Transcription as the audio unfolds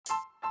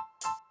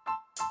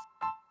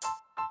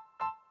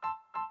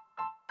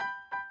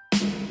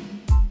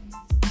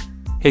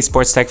Hey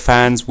Sports Tech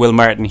fans, Will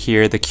Martin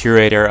here, the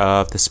curator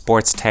of the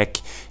Sports Tech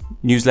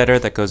newsletter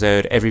that goes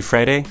out every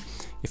Friday.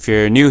 If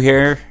you're new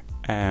here,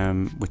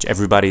 which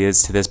everybody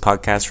is to this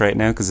podcast right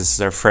now because this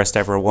is our first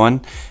ever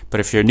one,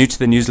 but if you're new to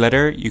the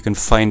newsletter, you can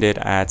find it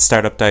at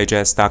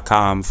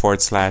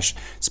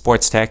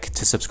startupdigest.com/sportstech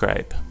to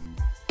subscribe.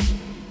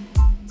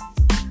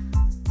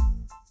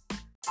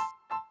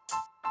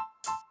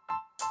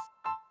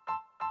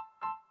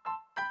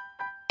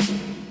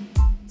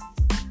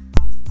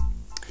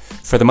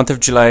 For the month of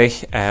July,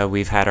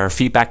 we've had our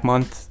feedback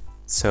month.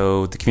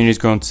 So the community's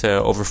grown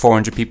to over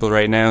 400 people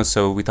right now.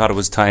 So we thought it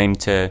was time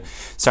to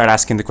start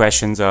asking the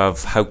questions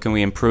of how can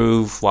we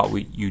improve, what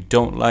you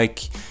don't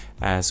like,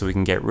 so we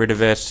can get rid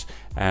of it,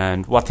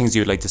 and what things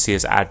you'd like to see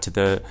us add to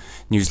the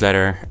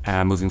newsletter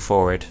moving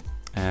forward.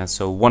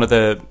 So one of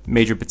the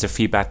major bits of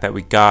feedback that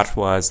we got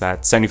was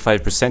that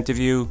 75% of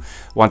you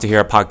want to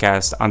hear a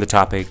podcast on the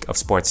topic of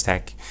sports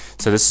tech.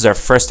 So this is our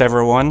first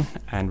ever one,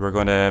 and we're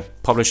going to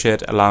publish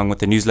it along with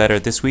the newsletter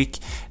this week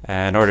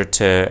in order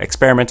to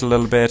experiment a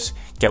little bit,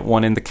 get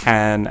one in the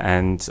can,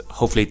 and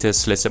hopefully to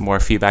solicit more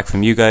feedback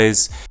from you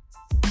guys.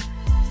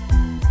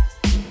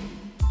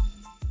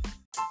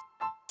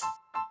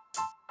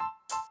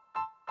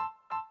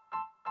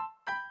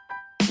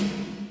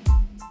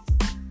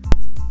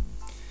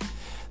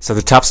 So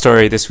the top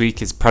story this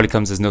week probably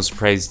comes as no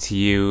surprise to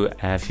you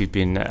if you've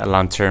been a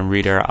long-term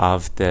reader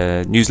of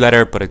the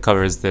newsletter, but it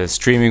covers the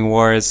streaming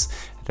wars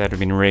that have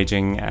been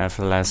raging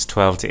for the last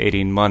 12 to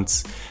 18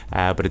 months.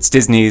 But it's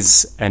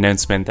Disney's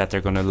announcement that they're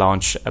going to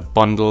launch a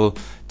bundle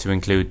to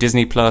include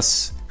Disney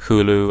Plus,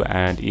 Hulu,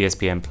 and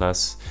ESPN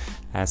Plus.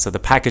 So the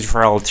package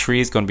for all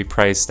three is going to be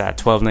priced at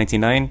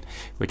 $12.99,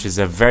 which is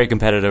a very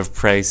competitive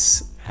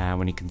price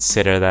when you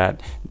consider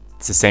that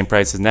it's the same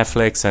price as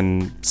Netflix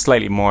and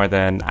slightly more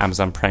than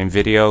Amazon Prime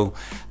Video,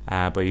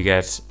 but you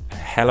get a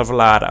hell of a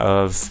lot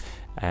of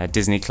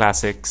Disney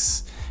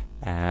classics.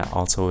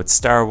 Also with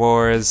Star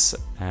Wars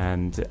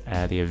and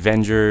the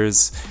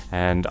Avengers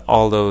and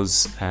all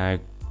those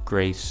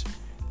great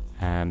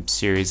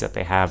series that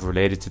they have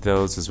related to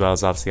those, as well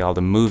as obviously all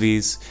the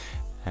movies.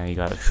 You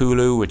got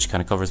Hulu, which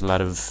kind of covers a lot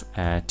of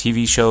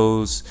TV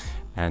shows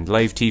and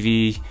live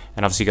TV,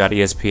 and obviously you got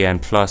ESPN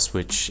Plus,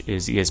 which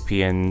is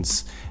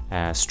ESPN's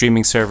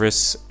streaming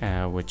service,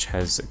 which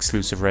has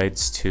exclusive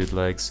rights to the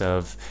likes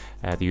of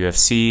the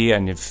UFC,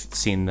 and you've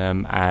seen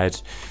them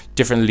add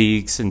different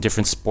leagues and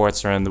different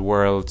sports around the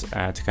world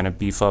to kind of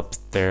beef up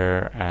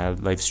their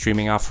live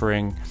streaming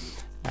offering.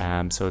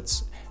 So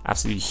it's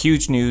absolutely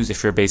huge news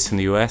if you're based in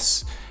the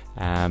US.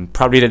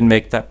 Probably didn't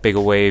make that big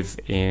a wave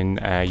in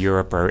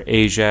Europe or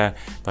Asia,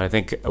 but I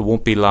think it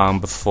won't be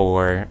long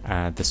before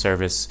the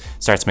service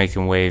starts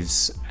making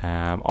waves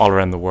all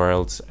around the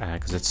world,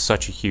 because it's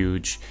such a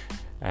huge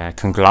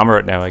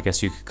conglomerate now, I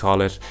guess you could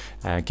call it,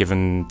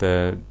 given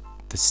the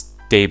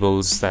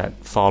stables that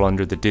fall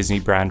under the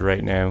Disney brand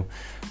right now.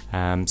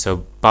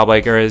 So Bob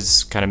Iger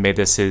has kind of made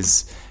this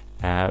his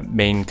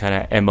main kind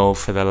of MO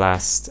for the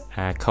last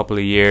couple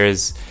of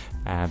years.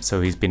 So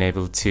he's been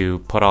able to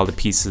put all the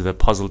pieces of the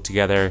puzzle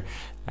together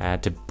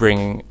to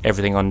bring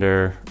everything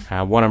under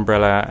one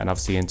umbrella and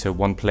obviously into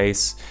one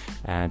place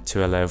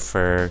to allow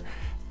for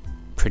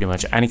pretty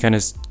much any kind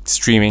of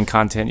streaming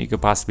content you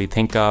could possibly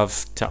think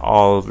of to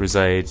all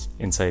reside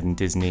inside in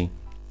Disney.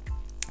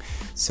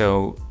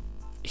 So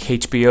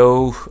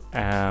HBO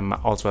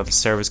also have a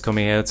service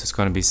coming out, so it's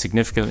going to be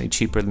significantly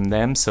cheaper than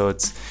them. So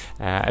it's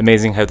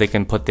amazing how they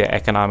can put the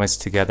economics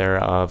together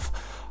of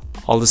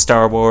all the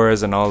Star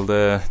Wars and all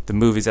the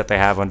movies that they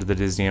have under the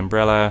Disney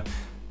umbrella,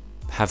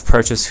 have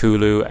purchased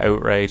Hulu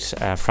outright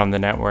from the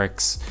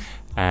networks,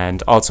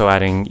 and also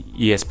adding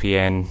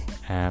ESPN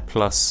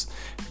Plus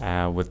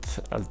with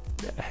a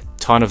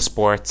ton of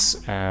sports,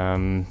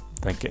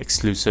 like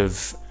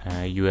exclusive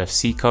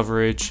UFC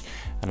coverage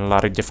and a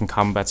lot of different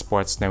combat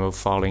sports now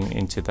falling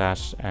into that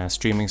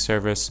streaming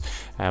service.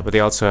 But they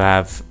also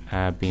have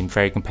been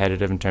very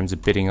competitive in terms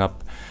of bidding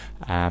up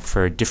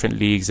for different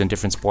leagues and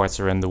different sports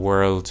around the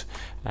world.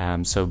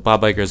 So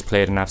Bob Iger's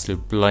played an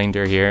absolute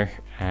blinder here,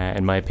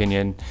 in my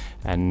opinion,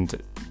 and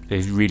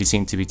they really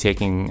seem to be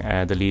taking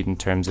the lead in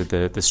terms of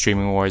the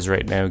streaming wars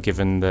right now,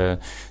 given the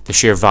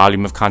sheer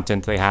volume of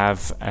content they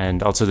have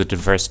and also the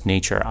diverse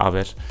nature of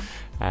it.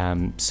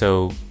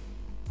 So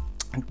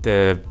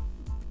the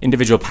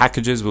individual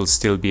packages will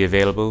still be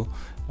available.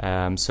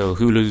 So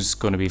Hulu's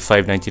going to be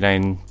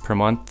 $5.99 per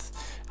month,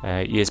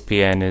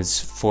 ESPN is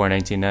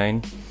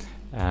 $4.99.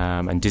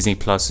 And Disney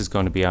Plus is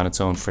going to be on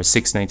its own for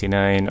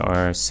 $6.99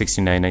 or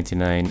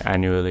 $69.99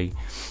 annually.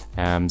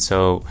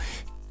 So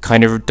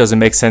kind of doesn't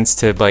make sense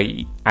to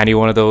buy any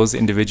one of those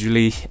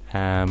individually.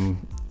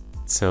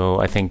 So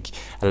I think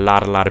a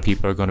lot of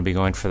people are going to be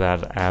going for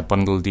that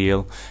bundle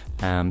deal.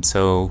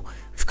 So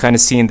we've kind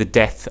of seen the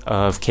death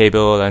of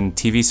cable and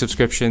TV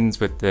subscriptions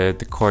with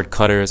the cord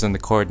cutters and the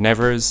cord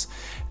nevers.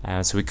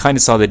 So we kind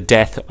of saw the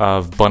death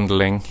of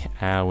bundling,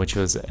 which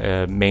was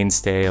a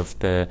mainstay of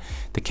the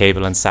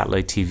cable and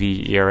satellite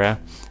TV era.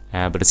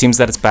 But it seems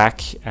that it's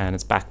back, and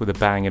it's back with a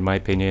bang, in my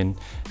opinion.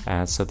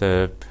 So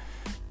the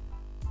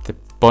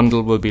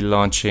bundle will be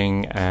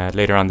launching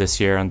later on this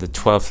year on the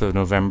 12th of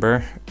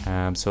November.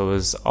 So it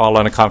was all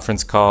on a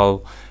conference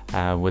call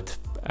with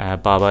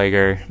Bob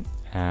Iger.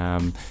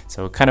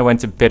 So it kind of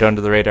went a bit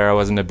under the radar. It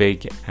wasn't a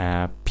big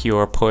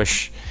PR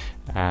push,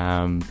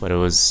 but it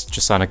was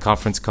just on a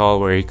conference call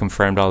where he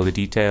confirmed all the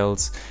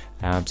details.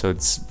 So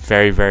it's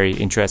very, very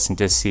interesting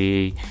to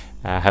see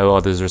how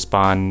others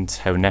respond,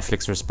 how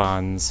Netflix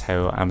responds,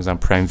 how Amazon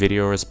Prime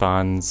Video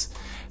responds.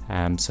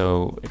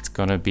 So it's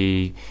going to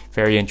be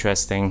very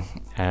interesting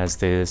as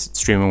the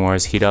streaming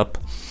wars heat up.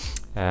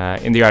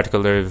 In the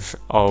article, they're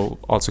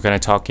also kind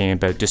of talking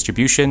about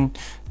distribution,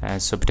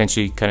 so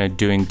potentially kind of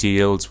doing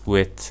deals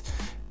with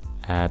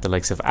the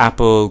likes of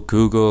Apple,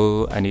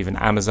 Google, and even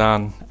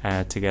Amazon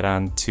to get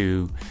on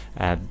to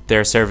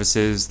their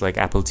services like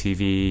Apple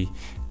TV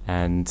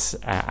and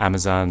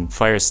Amazon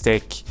Fire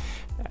Stick,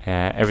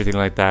 everything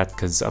like that,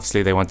 because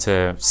obviously they want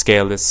to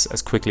scale this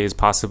as quickly as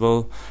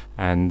possible.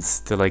 And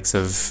the likes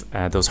of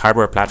those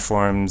hardware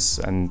platforms,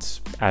 and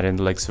add in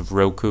the likes of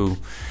Roku,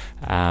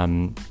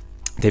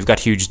 they've got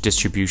huge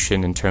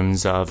distribution in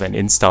terms of an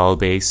install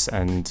base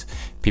and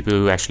people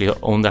who actually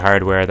own the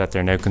hardware that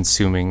they're now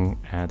consuming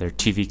their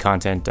TV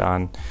content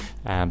on.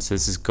 So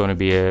this is going to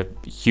be a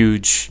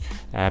huge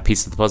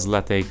piece of the puzzle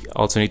that they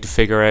also need to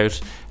figure out.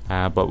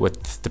 But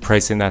with the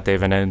pricing that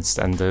they've announced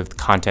and the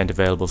content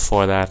available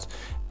for that,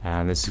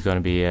 this is going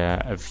to be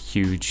a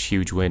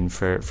huge win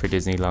for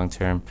Disney long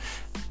term.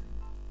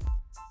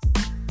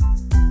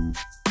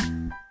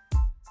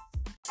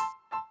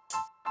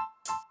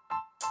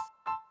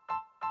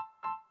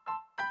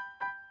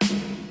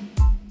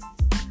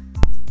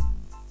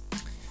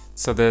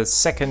 So the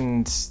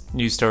second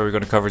news story we're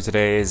going to cover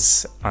today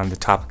is on the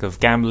topic of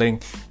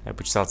gambling,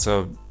 which has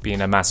also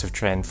been a massive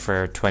trend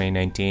for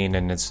 2019,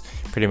 and it's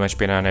pretty much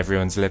been on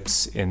everyone's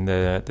lips in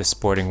the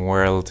sporting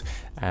world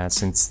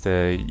since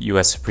the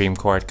US Supreme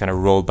Court kind of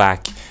rolled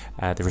back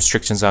the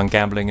restrictions on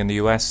gambling in the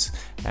US,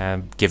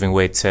 giving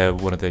way to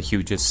one of the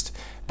hugest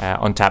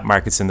untapped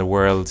markets in the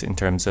world in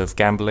terms of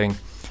gambling.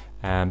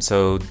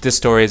 So this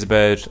story is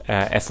about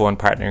F1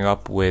 partnering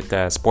up with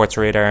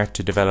Sportradar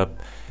to develop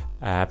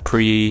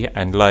pre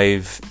and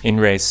live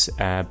in-race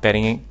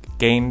betting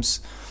games.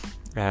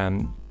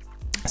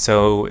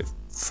 So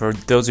for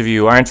those of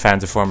you who aren't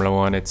fans of Formula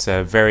One, it's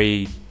a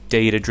very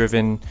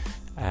data-driven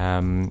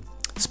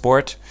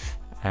sport.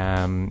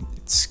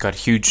 It's got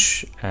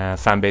huge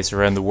fan base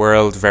around the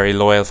world, very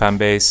loyal fan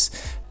base.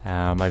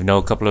 I know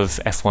a couple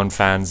of F1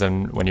 fans,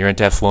 and when you're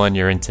into F1,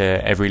 you're into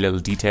every little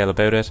detail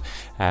about it.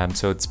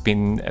 So it's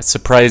been a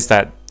surprise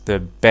that the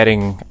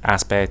betting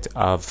aspect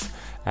of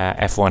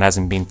F1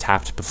 hasn't been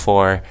tapped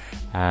before,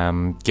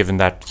 given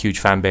that huge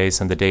fan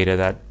base and the data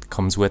that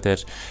comes with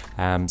it.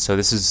 So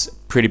this is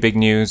pretty big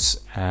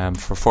news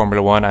for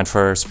Formula One and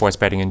for sports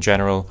betting in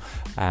general,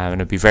 and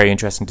it'll be very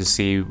interesting to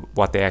see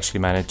what they actually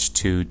manage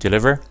to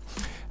deliver.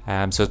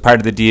 So as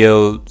part of the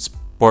deal,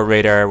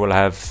 Sportradar will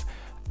have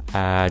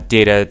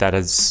data that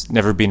has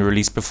never been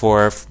released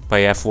before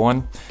by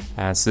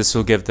F1. So this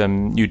will give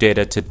them new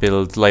data to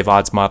build live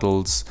odds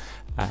models,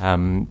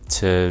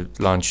 to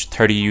launch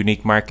 30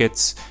 unique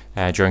markets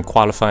during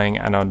qualifying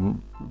and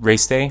on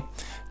race day.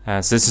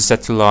 So this is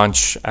set to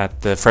launch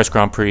at the first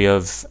Grand Prix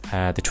of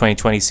the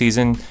 2020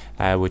 season,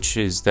 which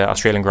is the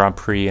Australian Grand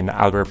Prix in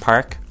Albert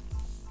Park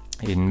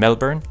in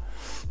Melbourne.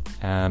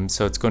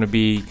 So it's going to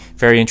be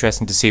very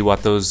interesting to see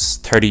what those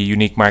 30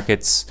 unique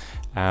markets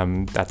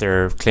that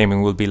they're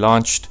claiming will be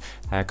launched,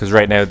 because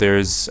right now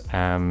there's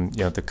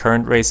the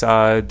current race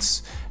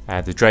odds,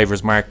 the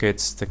drivers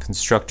markets, the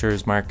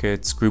constructors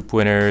markets, group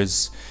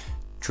winners,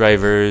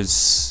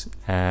 drivers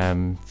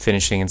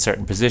finishing in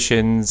certain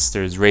positions.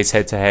 There's race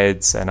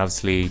head-to-heads, and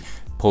obviously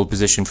pole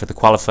position for the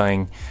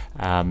qualifying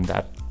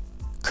that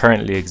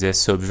currently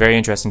exists. So it'll be very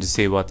interesting to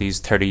see what these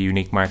 30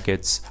 unique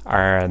markets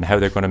are and how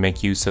they're going to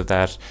make use of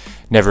that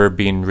never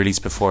been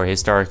released before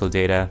historical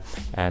data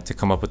to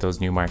come up with those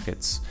new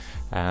markets.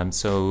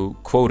 So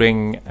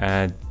quoting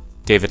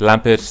David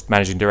Lampett,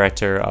 Managing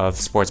Director of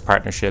Sports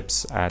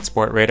Partnerships at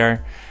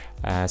Sportradar.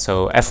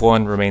 So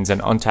F1 remains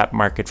an untapped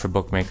market for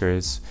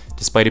bookmakers.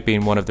 Despite it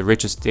being one of the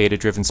richest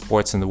data-driven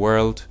sports in the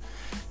world,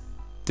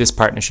 this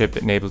partnership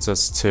enables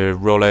us to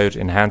roll out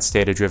enhanced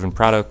data-driven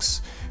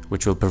products,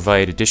 which will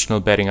provide additional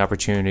betting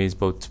opportunities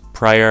both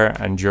prior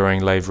and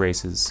during live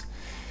races,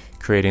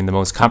 creating the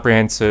most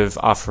comprehensive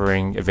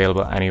offering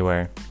available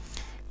anywhere.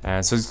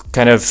 So it's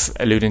kind of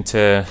alluding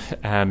to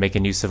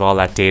making use of all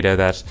that data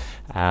that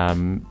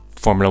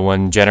Formula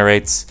One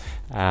generates.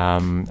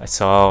 I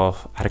saw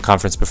at a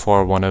conference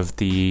before one of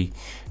the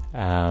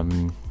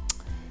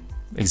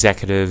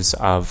executives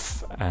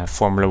of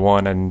Formula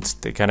One, and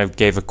they kind of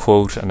gave a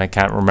quote, and I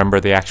can't remember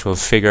the actual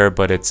figure,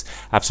 but it's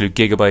absolute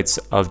gigabytes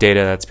of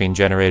data that's being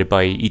generated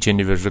by each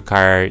individual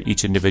car,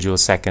 each individual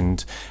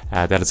second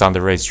that is on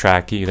the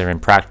racetrack, either in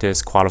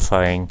practice,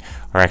 qualifying,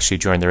 or actually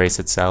during the race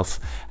itself.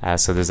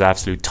 So there's an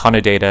absolute ton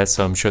of data.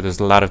 So I'm sure there's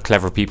a lot of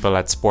clever people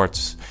at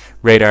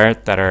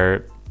Sportradar that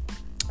are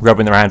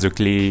rubbing their hands with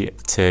glee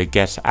to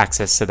get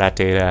access to that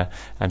data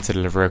and to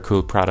deliver a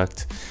cool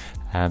product.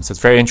 So it's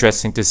very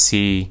interesting to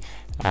see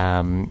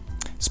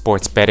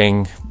sports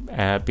betting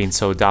being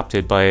so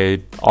adopted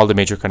by all the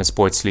major kind of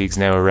sports leagues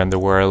now around the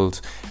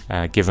world,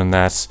 given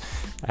that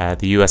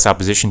the US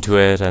opposition to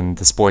it and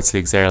the sports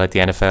leagues there like the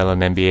NFL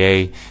and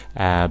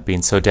NBA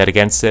being so dead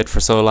against it for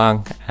so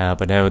long,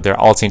 but now they're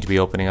all seem to be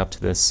opening up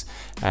to this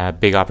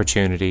big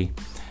opportunity.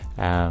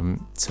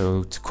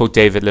 So to quote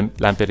David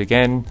Lampett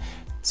again,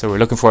 so we're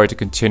looking forward to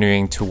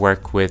continuing to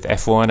work with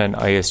F1 and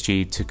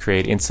ISG to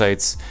create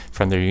insights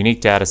from their unique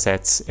data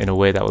sets in a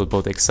way that will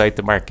both excite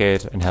the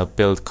market and help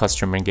build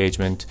customer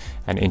engagement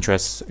and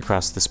interest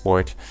across the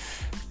sport.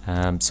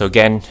 So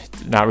again,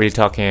 not really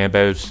talking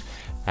about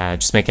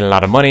just making a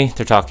lot of money.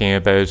 They're talking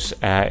about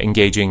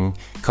engaging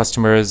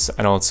customers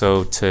and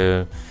also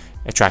to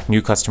attract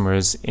new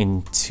customers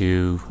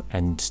into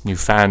and new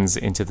fans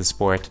into the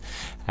sport.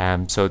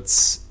 So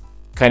it's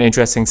kind of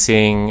interesting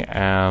seeing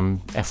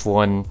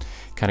F1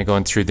 kind of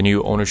going through the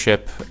new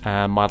ownership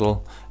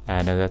model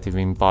now that they've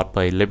been bought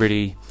by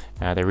Liberty.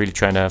 They're really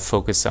trying to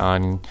focus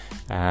on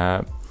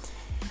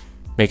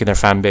making their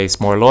fan base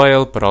more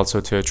loyal, but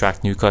also to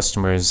attract new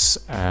customers,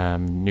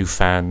 new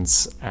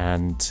fans.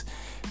 And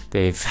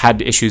they've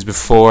had issues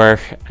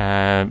before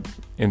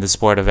in the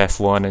sport of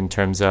F1 in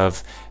terms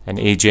of an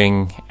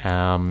aging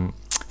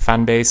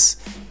fan base.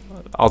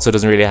 Also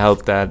doesn't really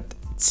help that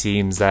it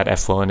seems that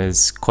F1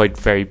 is quite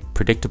very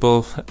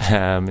predictable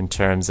in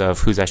terms of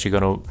who's actually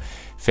going to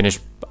finish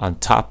on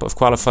top of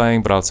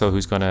qualifying, but also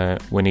who's going to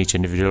win each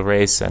individual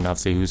race, and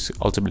obviously who's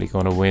ultimately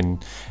going to win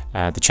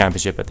the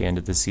championship at the end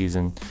of the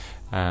season.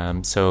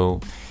 So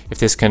if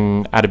this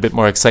can add a bit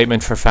more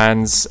excitement for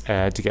fans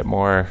to get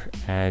more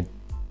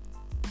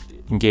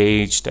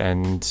engaged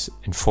and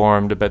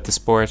informed about the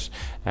sport,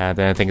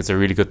 then I think it's a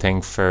really good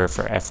thing for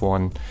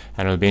F1,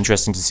 and it'll be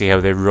interesting to see how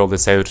they roll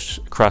this out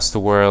across the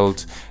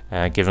world,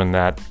 given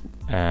that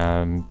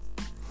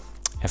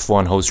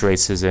F1 hosts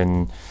races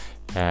in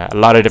a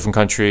lot of different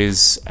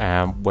countries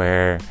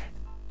where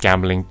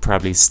gambling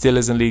probably still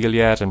isn't legal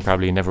yet and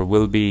probably never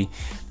will be.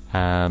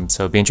 So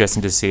it'll be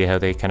interesting to see how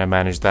they kind of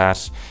manage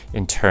that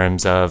in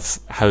terms of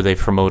how they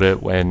promote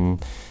it when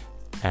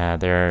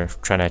they're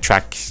trying to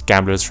attract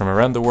gamblers from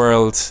around the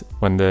world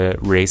when the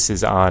race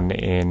is on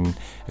in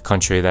a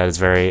country that is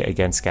very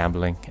against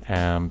gambling.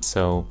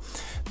 So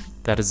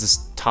that is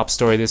the top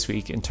story this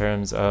week in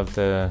terms of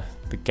the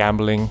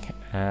gambling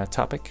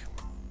topic.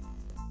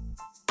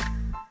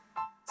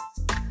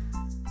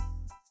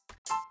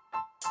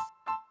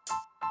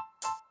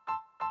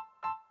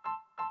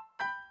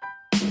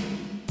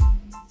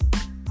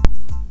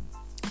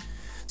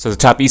 So the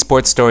top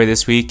esports story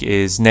this week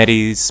is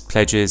NetEase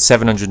pledges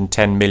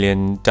 $710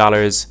 million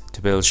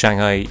to build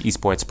Shanghai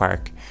Esports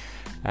Park.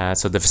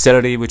 So the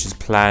facility, which is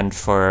planned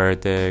for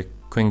the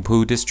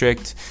Qingpu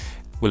district,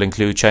 will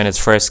include China's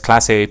first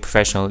Class A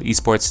professional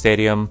esports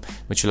stadium,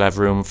 which will have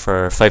room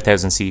for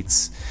 5,000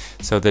 seats.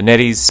 So the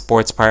NetEase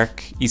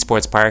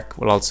Esports Park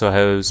will also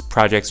house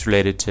projects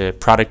related to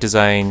product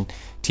design,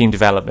 team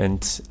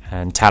development,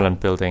 and talent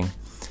building.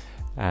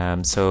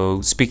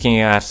 So speaking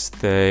at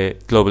the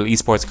Global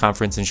Esports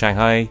Conference in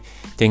Shanghai,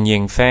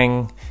 Dingying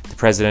Feng, the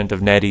president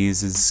of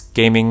NetEase's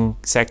gaming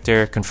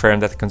sector,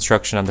 confirmed that the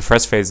construction on the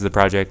first phase of the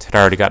project had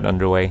already gotten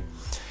underway.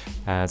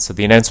 So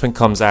the announcement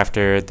comes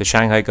after the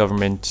Shanghai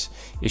government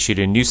issued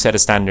a new set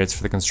of standards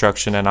for the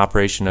construction and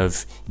operation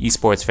of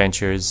esports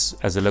ventures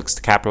as it looks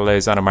to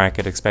capitalize on a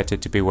market expected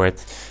to be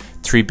worth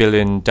 $3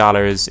 billion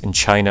in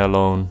China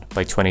alone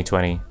by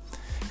 2020.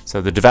 So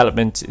the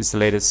development is the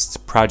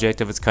latest project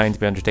of its kind to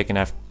be undertaken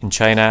in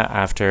China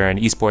after an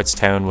esports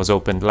town was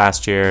opened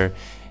last year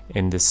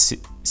in the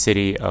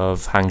city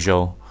of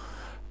Hangzhou.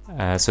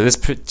 So this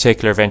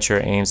particular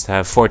venture aims to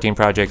have 14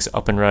 projects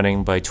up and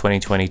running by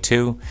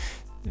 2022,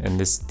 and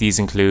these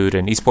include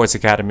an esports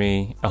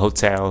academy, a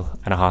hotel,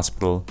 and a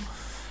hospital.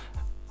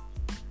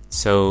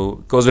 So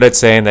it goes without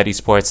saying that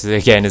esports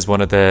again is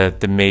one of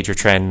the major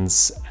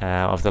trends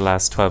of the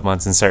last 12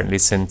 months, and certainly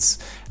since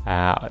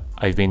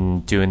I've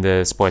been doing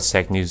the Sports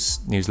Tech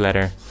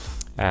newsletter.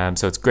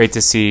 So it's great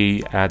to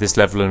see this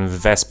level of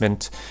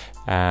investment.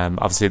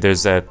 Obviously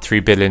there's a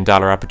 $3 billion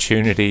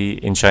opportunity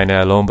in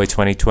China alone by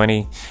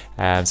 2020.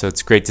 So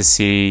it's great to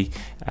see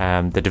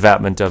the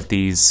development of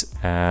these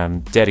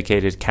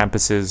dedicated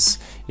campuses,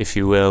 if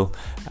you will,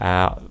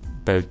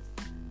 but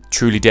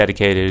truly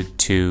dedicated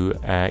to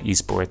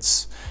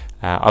esports.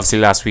 Obviously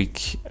last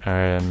week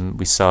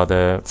we saw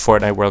the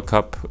Fortnite World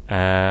Cup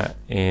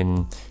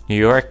in New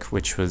York,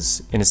 which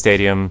was in a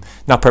stadium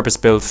not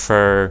purpose-built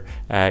for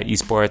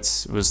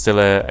esports. It was still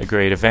a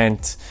great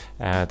event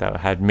that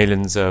had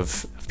millions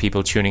of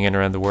people tuning in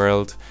around the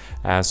world.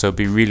 So it'd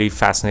be really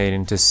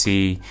fascinating to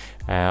see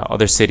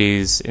other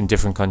cities in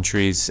different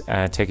countries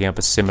taking up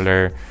a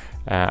similar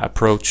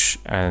approach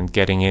and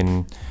getting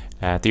in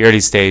at the early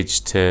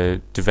stage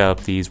to develop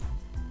these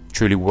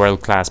truly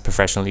world-class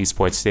professional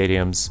esports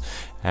stadiums,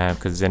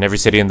 because in every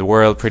city in the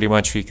world pretty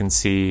much we can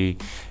see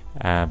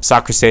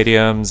soccer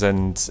stadiums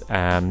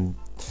and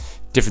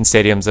different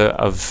stadiums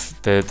of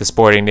the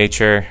sporting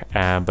nature,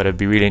 but it'd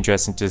be really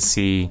interesting to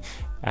see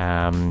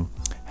how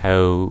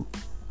how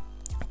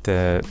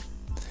the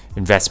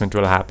investment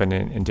will happen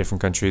in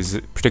different countries,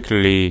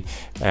 particularly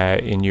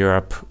in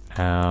Europe,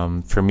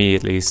 for me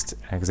at least,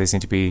 because they seem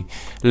to be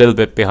a little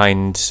bit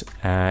behind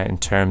in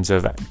terms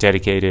of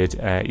dedicated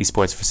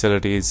esports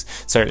facilities,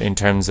 certainly in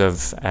terms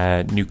of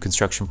new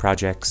construction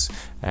projects,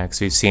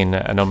 because we've seen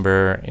a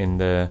number in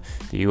the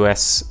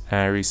US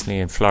recently,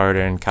 in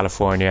Florida and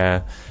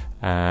California,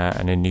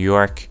 and in New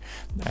York.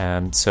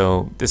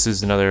 So this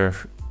is another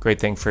great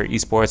thing for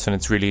esports, and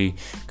it's really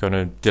going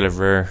to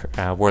deliver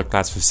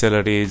world-class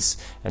facilities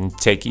and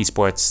take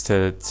esports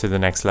to the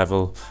next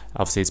level.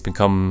 Obviously, it's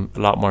become a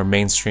lot more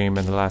mainstream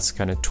in the last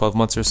kind of 12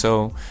 months or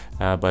so,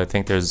 but I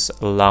think there's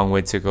a long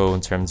way to go in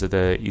terms of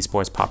the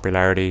esports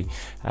popularity,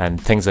 and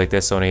things like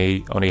this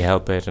only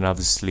help it. And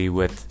obviously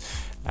with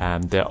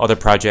the other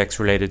projects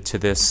related to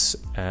this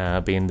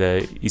being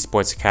the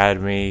Esports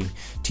Academy,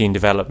 team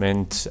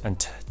development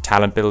and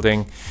talent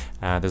building,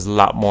 there's a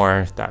lot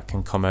more that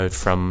can come out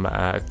from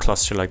a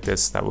cluster like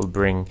this that will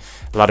bring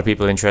a lot of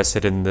people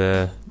interested in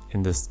the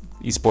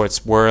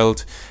esports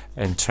world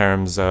in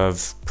terms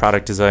of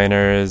product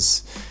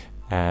designers,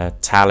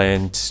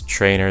 talent,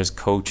 trainers,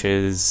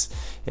 coaches,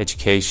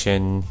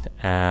 education.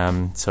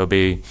 So it'll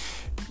be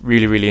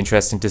really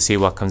interesting to see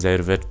what comes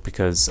out of it,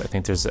 because I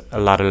think there's a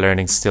lot of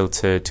learning still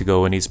to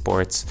go in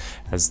esports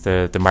as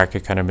the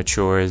market kind of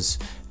matures,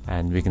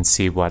 and we can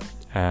see what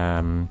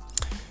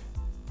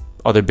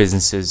other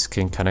businesses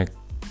can kind of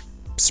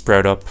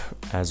sprout up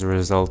as a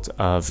result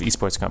of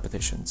esports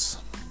competitions.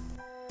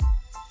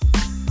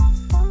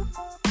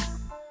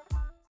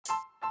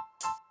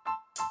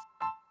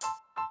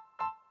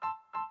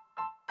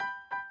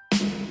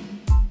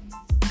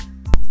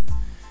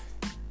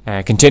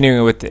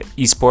 Continuing with the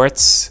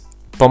esports,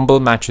 Bumble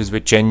matches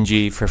with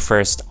Gen.G for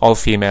first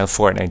all-female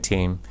Fortnite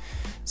team.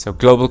 So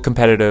global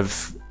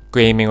competitive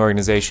gaming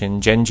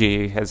organization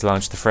Gen.G has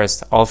launched the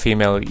first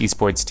all-female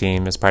esports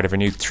team as part of a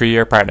new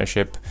 3-year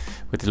partnership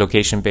with the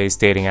location-based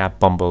dating app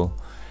Bumble.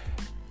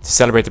 To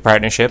celebrate the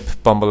partnership,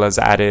 Bumble has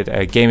added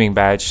a gaming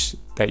badge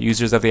that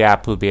users of the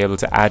app will be able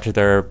to add to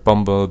their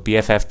Bumble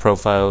BFF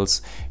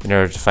profiles in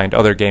order to find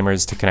other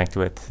gamers to connect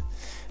with.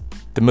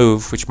 The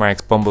move, which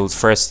marks Bumble's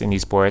first in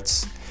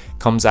esports,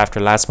 comes after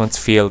last month's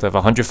field of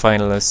 100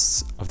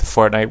 finalists of the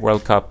Fortnite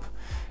World Cup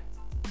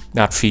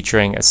not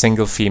featuring a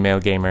single female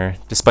gamer,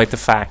 despite the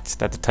fact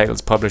that the title's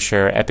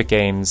publisher Epic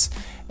Games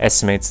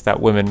estimates that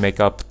women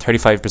make up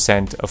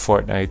 35% of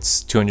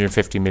Fortnite's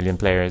 250 million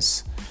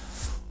players.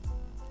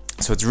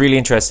 So it's really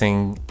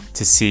interesting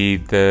to see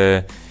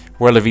the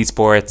world of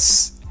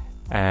esports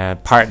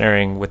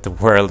partnering with the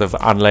world of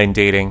online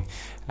dating.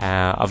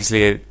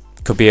 Obviously it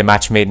could be a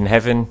match made in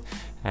heaven,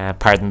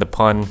 pardon the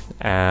pun,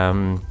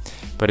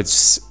 but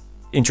it's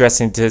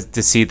interesting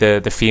to see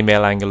the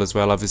female angle as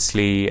well.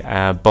 Obviously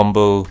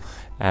Bumble,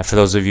 for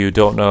those of you who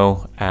don't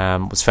know,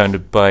 was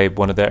founded by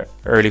one of the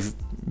early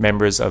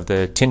members of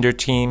the Tinder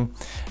team.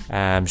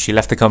 She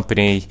left the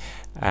company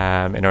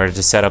in order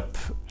to set up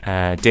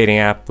a dating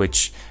app,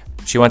 which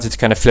she wanted to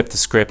kind of flip the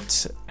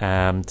script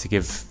to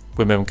give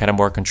women kind of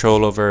more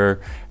control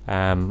over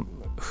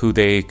who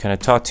they kind of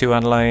talk to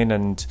online,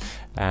 and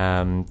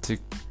to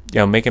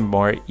make it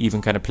more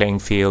even kind of playing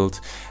field,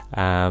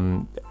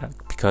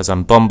 because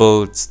on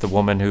Bumble it's the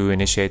woman who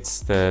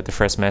initiates the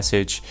first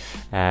message,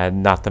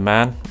 not the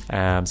man.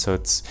 So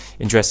it's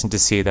interesting to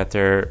see that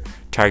they're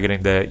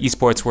targeting the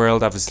esports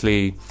world.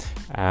 Obviously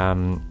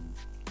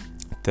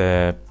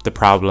the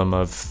problem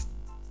of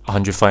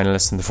 100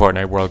 finalists in the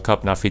Fortnite World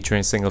Cup not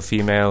featuring a single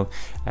female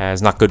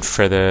is not good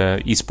for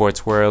the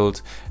esports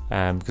world,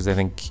 because I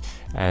think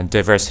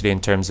diversity in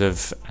terms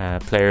of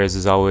players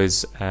is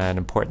always an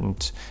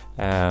important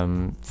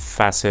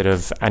facet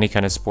of any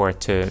kind of sport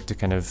to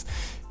kind of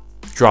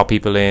draw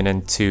people in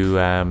and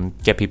to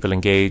get people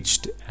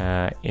engaged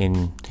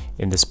in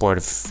the sport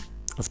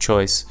of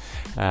choice.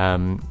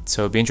 So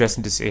it'll be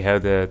interesting to see how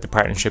the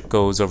partnership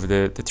goes over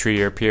the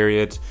 3-year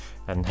period,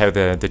 and how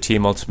the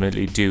team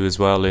ultimately do as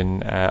well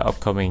in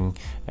upcoming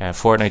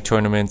Fortnite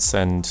tournaments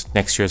and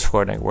next year's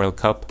Fortnite World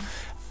Cup.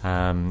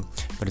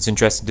 But it's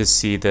interesting to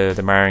see the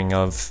marrying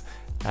of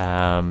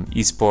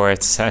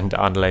esports and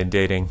online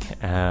dating.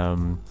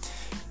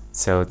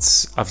 So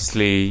it's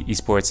obviously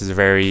esports is a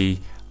very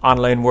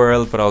online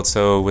world, but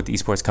also with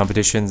esports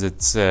competitions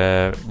it's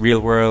a real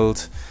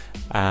world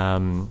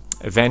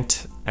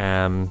event,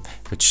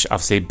 which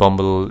obviously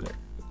Bumble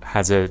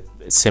has a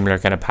similar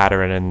kind of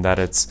pattern in that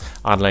it's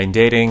online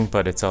dating,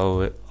 but it's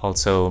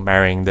also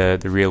marrying the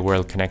real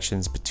world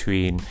connections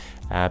between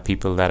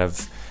people that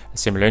have a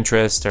similar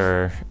interest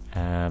or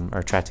are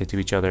attracted to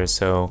each other.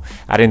 So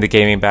adding the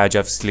gaming badge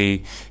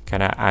obviously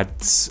kind of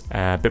adds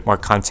a bit more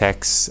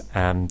context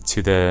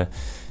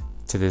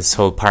to this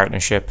whole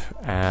partnership.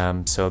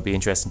 So it'll be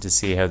interesting to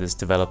see how this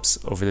develops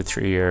over the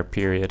 3-year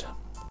period.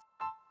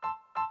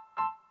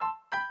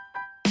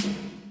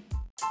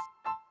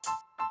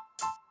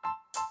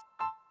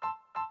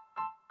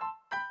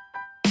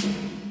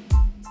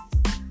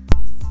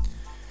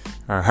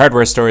 Our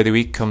hardware story of the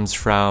week comes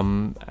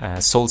from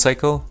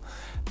SoulCycle.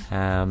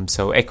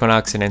 So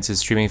Equinox announces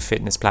streaming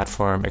fitness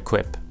platform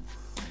Equip.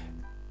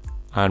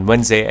 On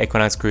Wednesday,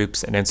 Equinox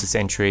Groups announced its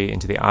entry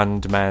into the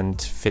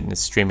on-demand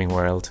fitness streaming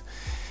world.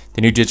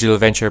 The new digital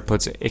venture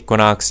puts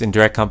Equinox in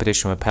direct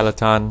competition with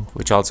Peloton,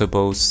 which also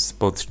boasts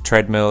both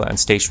treadmill and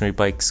stationary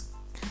bikes,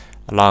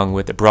 along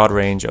with a broad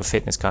range of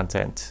fitness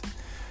content.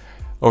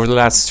 Over the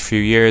last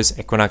few years,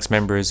 Equinox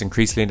members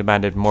increasingly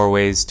demanded more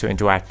ways to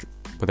interact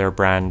with our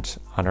brand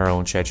on our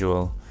own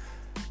schedule.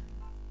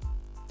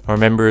 Our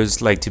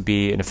members like to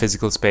be in a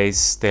physical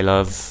space, they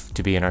love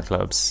to be in our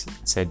clubs,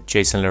 said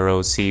Jason Leroux,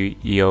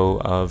 CEO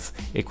of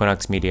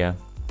Equinox Media.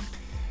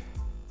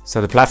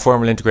 So the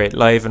platform will integrate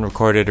live and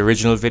recorded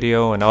original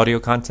video and audio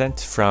content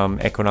from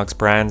Equinox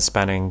brands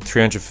spanning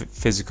 300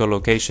 physical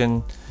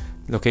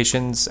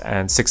locations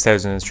and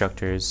 6,000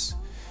 instructors.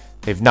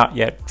 They've not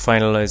yet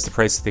finalized the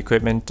price of the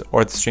equipment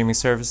or the streaming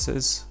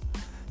services.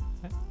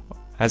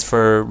 As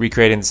for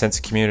recreating the sense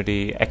of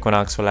community,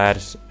 Equinox will add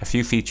a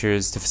few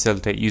features to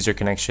facilitate user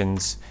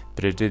connections,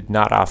 but it did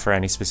not offer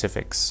any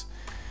specifics.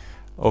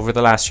 Over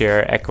the last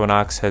year,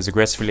 Equinox has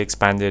aggressively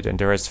expanded and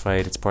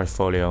diversified its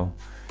portfolio.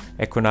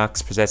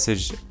 Equinox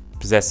possesses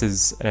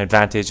an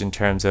advantage in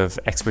terms of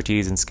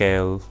expertise and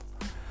scale.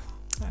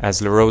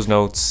 As Leroux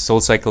notes,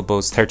 SoulCycle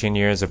boasts 13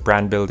 years of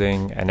brand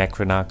building and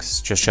Equinox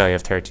just shy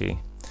of 30.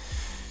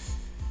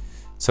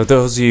 So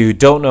those of you who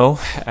don't know,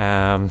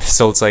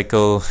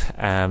 SoulCycle,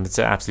 it's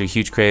an absolutely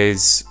huge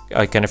craze.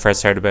 I kind of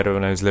first heard about it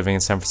when I was living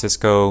in San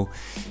Francisco.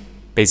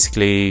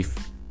 Basically,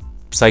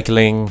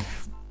 cycling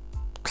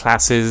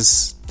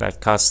classes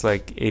that cost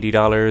like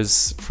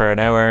 $80 for an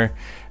hour.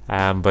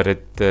 But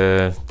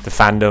the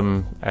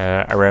fandom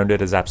around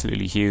it is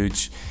absolutely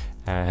huge.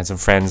 I had some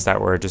friends that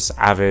were just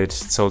avid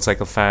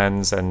SoulCycle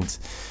fans, and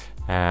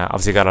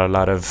obviously got a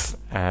lot of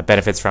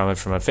benefits from it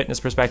from a fitness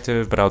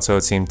perspective, but also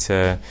it seemed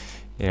to,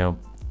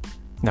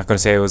 not going to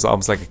say it was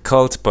almost like a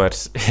cult,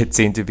 but it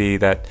seemed to be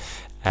that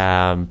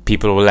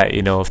people will let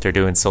you know if they're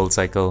doing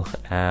SoulCycle.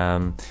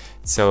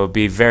 So it'll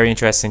be very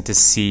interesting to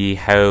see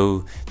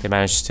how they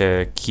manage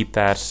to keep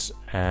that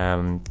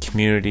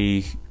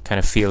community kind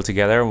of feel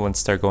together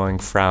once they're going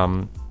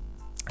from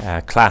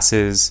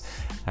classes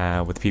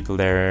with people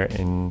there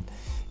in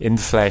the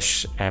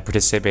flesh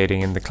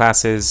participating in the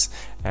classes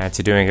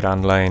to doing it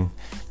online.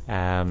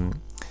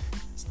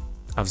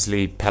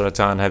 Obviously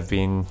Peloton have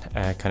been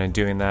kind of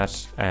doing that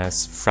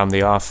from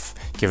the off,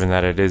 given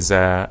that it is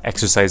a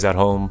exercise at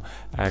home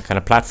kind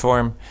of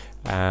platform.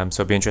 So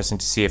it'll be interesting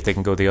to see if they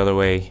can go the other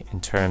way in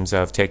terms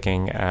of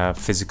taking a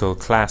physical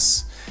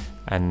class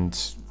and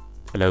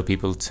allow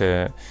people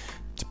to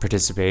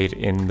participate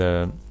in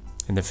the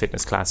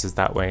fitness classes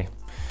that way.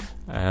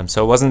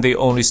 So it wasn't the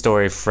only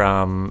story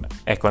from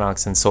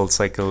Equinox and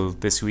SoulCycle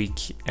this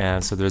week.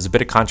 So there was a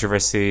bit of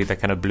controversy that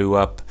kind of blew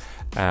up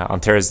on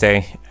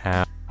Thursday.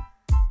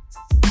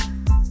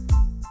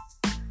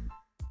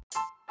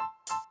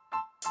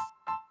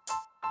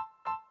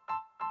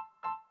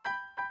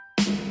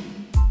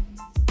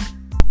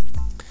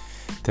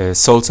 The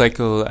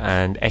SoulCycle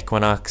and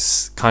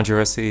Equinox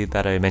controversy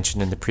that I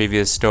mentioned in the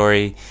previous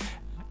story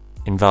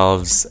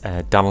involves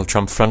a Donald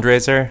Trump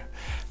fundraiser.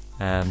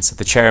 So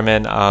the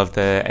chairman of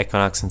the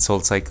Equinox and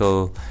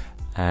SoulCycle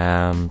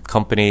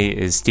company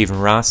is Stephen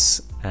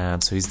Ross.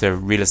 So he's the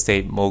real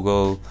estate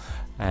mogul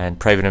and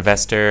private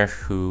investor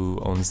who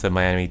owns the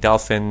Miami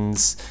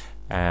Dolphins,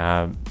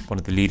 one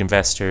of the lead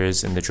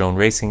investors in the Drone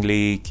Racing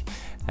League,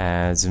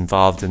 is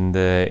involved in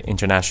the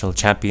International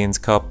Champions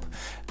Cup,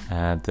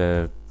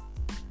 the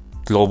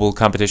global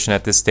competition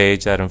at this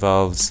stage that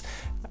involves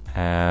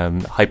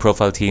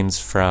high-profile teams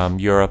from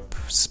Europe,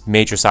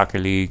 major soccer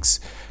leagues,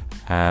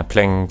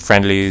 playing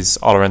friendlies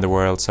all around the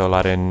world. So a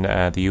lot in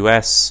the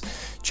US,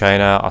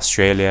 China,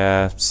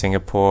 Australia,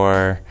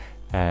 Singapore,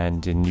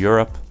 and in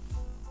Europe.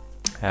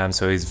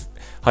 So he's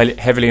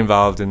heavily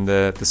involved in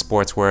the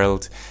sports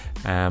world,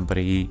 but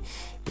he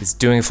is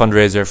doing a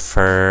fundraiser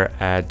for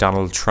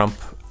Donald Trump,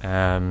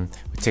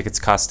 with tickets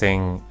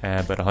costing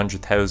about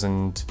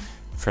 $100,000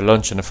 for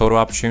lunch and a photo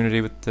opportunity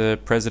with the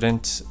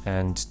president,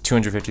 and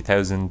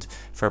 $250,000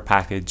 for a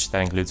package that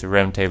includes a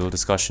roundtable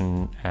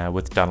discussion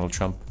with Donald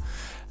Trump.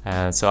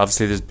 So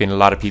obviously there's been a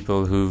lot of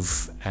people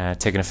who've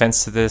taken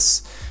offense to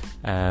this.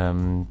 A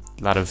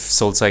lot of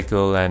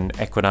SoulCycle and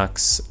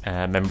Equinox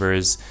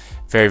members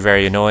very,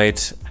 very annoyed.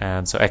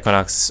 So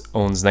Equinox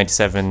owns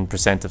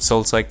 97% of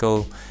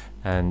SoulCycle,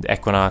 and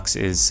Equinox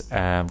is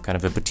kind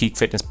of a boutique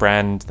fitness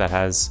brand that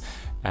has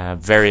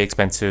very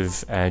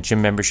expensive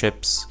gym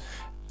memberships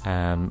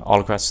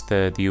all across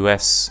the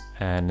US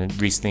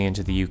and recently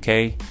into the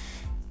UK.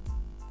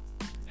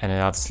 And it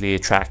obviously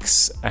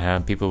attracts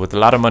people with a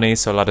lot of money,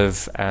 so a lot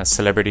of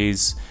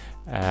celebrities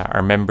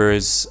are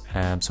members.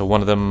 So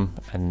one of them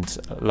and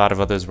a lot of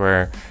others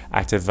were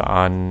active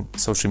on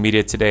social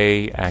media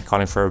today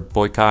calling for a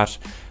boycott.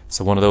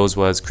 So one of those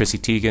was Chrissy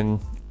Teigen.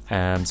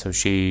 So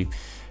she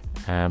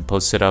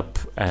posted up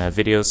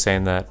videos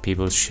saying that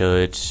people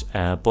should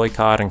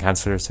boycott and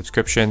cancel their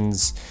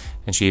subscriptions.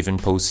 And she even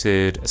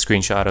posted a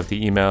screenshot of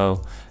the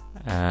email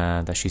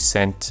that she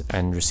sent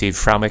and received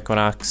from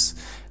Equinox.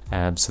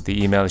 So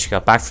the email she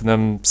got back from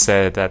them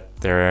said that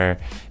they're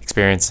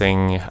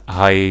experiencing a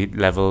high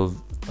level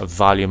of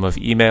volume of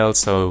email.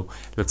 So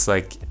it looks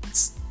like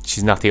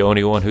she's not the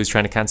only one who's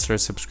trying to cancel her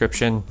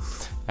subscription.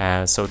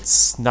 So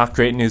it's not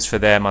great news for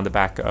them on the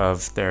back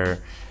of their,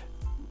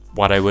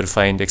 what I would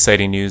find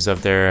exciting news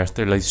of their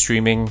live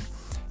streaming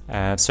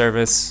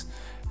service.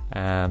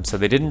 So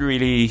they didn't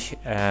really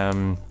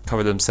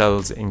cover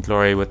themselves in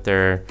glory with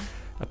their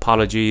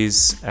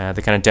apologies.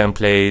 They kind of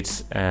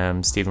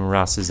downplayed Stephen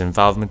Ross's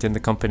involvement in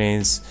the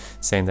companies,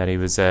 saying that he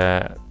was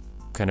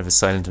kind of a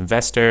silent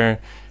investor,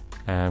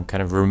 kind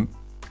of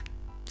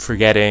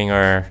forgetting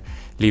or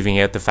leaving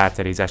out the fact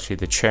that he's actually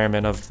the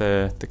chairman of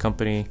the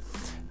company.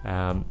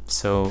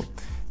 So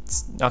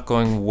it's not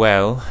going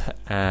well.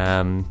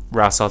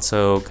 Ross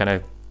also kind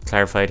of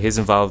clarified his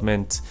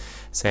involvement,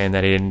 saying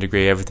that he didn't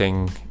agree with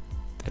everything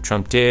that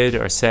Trump did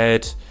or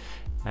said.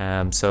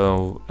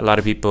 So a lot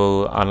of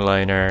people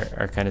online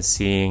are kind of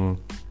seeing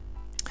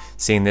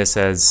this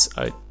as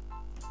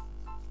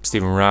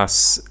Stephen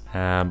Ross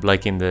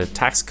liking the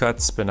tax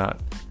cuts, but not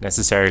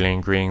necessarily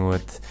agreeing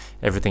with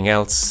everything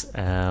else.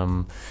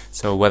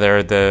 So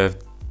whether the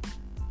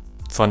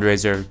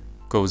fundraiser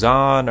goes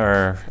on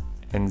or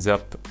ends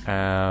up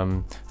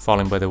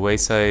falling by the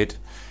wayside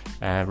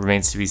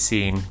remains to be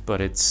seen.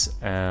 But it's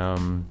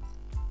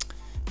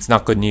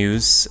not good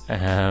news,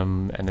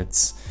 and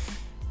it's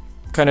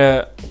kind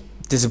of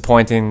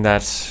disappointing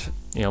that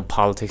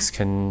politics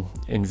can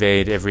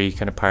invade every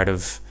kind of part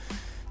of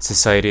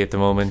society at the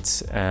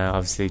moment.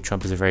 Obviously,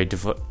 Trump is a very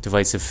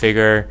divisive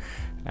figure,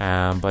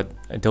 but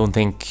I don't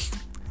think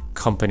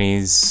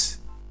companies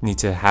need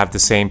to have the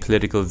same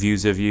political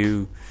views of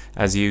you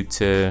as you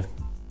to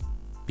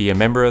be a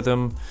member of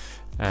them.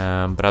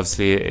 But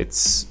obviously,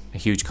 it's a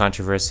huge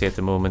controversy at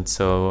the moment,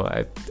 so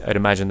I'd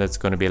imagine that's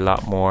going to be a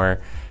lot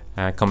more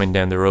coming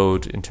down the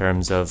road in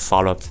terms of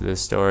follow-up to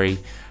this story.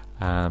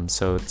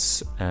 So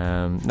it's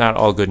not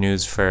all good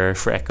news for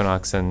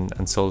Equinox and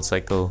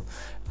SoulCycle,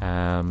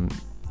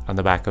 on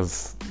the back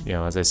of,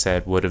 as I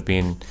said, would have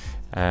been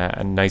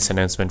a nice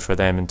announcement for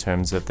them in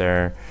terms of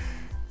their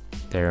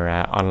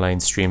online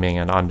streaming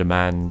and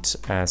on-demand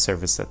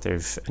service that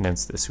they've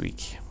announced this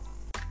week.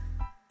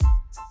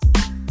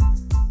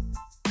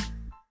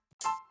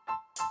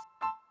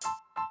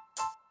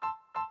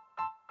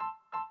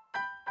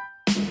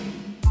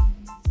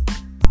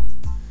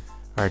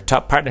 Our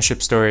top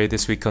partnership story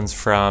this week comes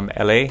from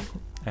LA.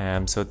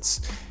 So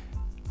it's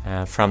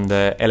from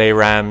the LA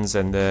Rams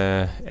and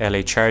the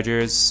LA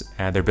Chargers.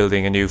 They're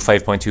building a new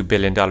 $5.2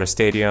 billion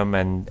stadium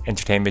and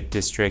entertainment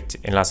district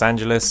in Los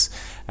Angeles.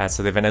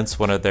 So they've announced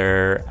one of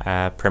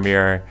their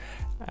premier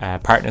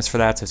partners for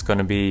that. So it's going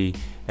to be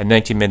a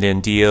 $90 million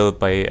deal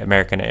by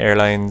American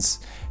Airlines.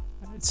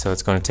 So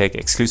it's going to take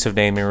exclusive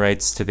naming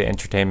rights to the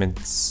entertainment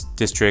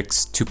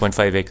district's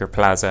 2.5 acre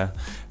plaza.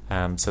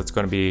 So it's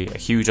going to be a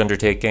huge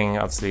undertaking.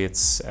 Obviously,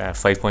 it's a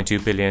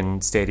 $5.2 billion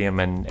stadium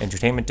and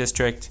entertainment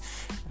district.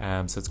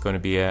 So it's going to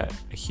be a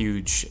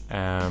huge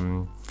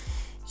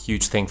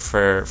thing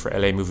for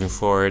LA moving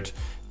forward.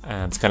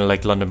 It's kind of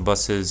like London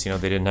buses. They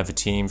didn't have a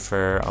team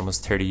for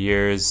almost 30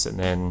 years, and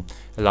then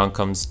along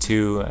comes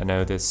two, and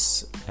now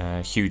this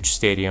huge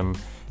stadium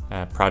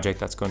project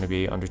that's going to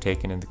be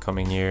undertaken in the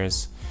coming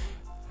years.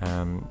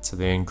 So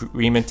the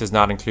agreement does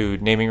not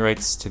include naming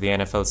rights to the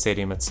NFL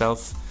stadium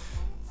itself.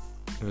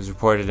 It was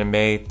reported in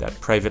May that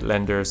private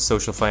lender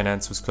Social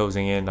Finance was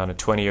closing in on a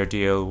 20-year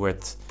deal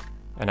worth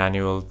an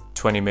annual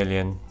 $20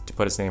 million to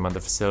put its name on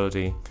the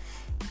facility.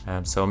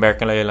 So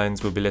American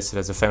Airlines will be listed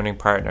as a founding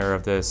partner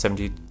of the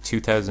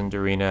 72,000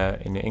 arena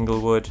in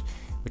Inglewood,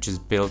 which is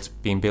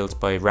being built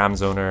by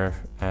Rams owner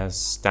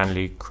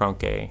Stanley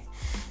Kroenke.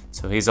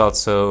 So he's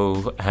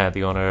also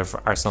the owner of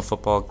Arsenal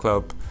Football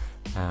Club.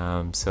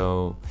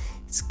 So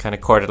it's kind of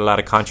courted a lot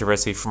of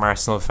controversy from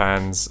Arsenal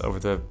fans over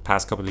the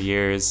past couple of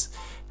years,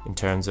 in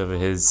terms of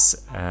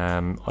his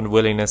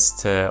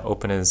unwillingness to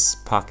open his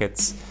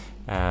pockets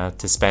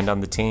to spend on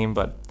the team.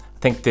 But I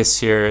think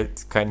this year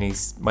kind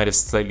of might have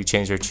slightly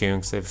changed their tune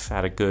because they've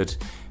had a good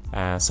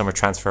summer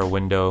transfer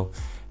window.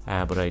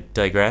 But I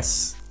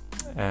digress.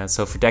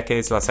 So for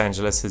decades, Los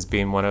Angeles has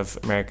been one of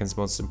America's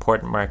most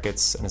important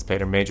markets and has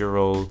played a major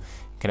role in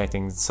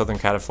connecting Southern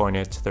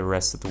California to the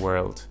rest of the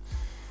world,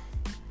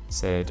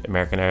 said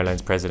American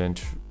Airlines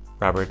President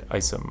Robert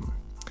Isom.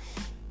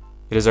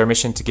 It is our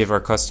mission to give our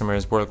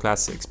customers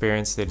world-class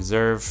experience they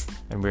deserve,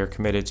 and we are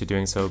committed to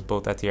doing so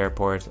both at the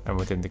airport and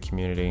within the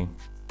community.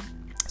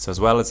 So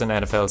as well as an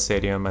NFL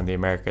stadium and the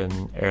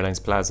American Airlines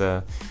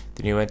Plaza,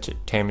 the new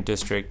entertainment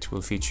district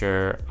will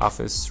feature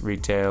office,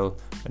 retail,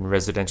 and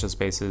residential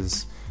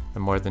spaces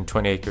and more than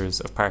 20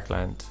 acres of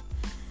parkland.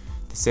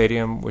 The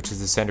stadium, which is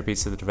the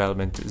centerpiece of the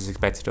development, is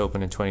expected to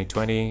open in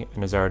 2020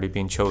 and has already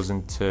been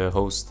chosen to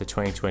host the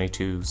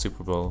 2022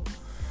 Super Bowl.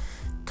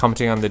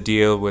 Commenting on the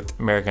deal with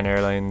American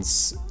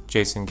Airlines,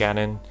 Jason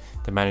Gannon,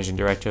 the managing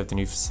director of the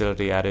new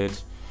facility, added,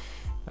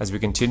 "As we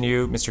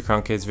continue Mr.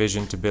 Kroenke's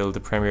vision to build the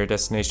premier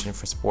destination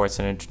for sports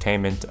and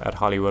entertainment at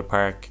Hollywood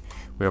Park,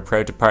 we are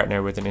proud to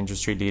partner with an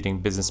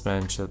industry-leading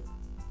businessman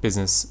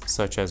business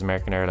such as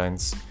American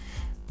Airlines.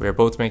 We are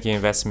both making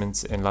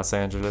investments in Los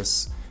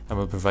Angeles and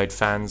will provide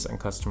fans and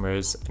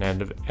customers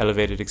an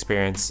elevated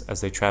experience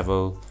as they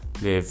travel,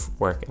 live,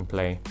 work, and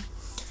play.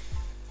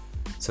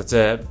 So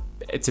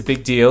it's a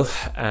big deal.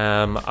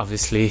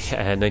 Obviously,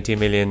 $19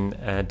 million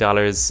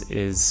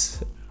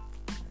is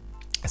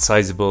a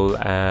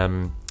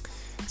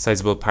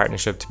sizable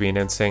partnership to be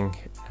announcing.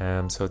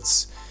 So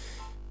it's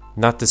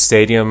not the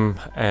stadium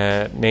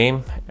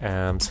name.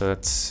 So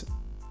that's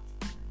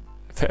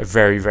a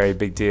very, very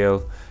big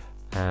deal.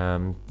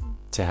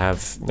 To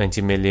have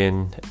 90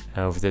 million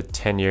over the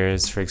 10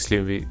 years for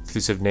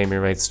exclusive naming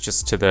rights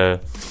just to the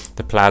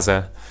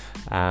plaza.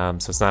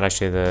 So it's not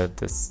actually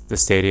the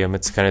stadium,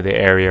 it's kind of the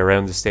area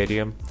around the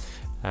stadium.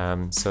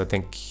 So I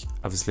think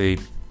obviously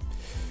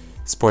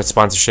sports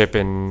sponsorship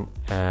in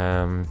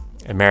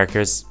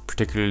Americas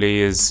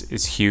particularly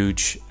is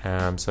huge.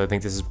 So I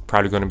think this is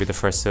probably going to be the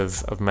first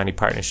of many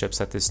partnerships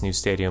that this new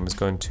stadium is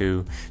going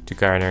to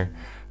garner.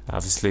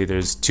 Obviously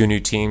there's 2 new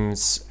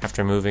teams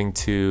after moving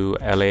to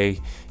LA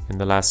in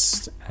the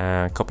last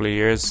couple of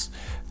years.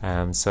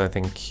 So I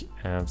think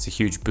it's a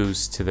huge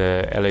boost to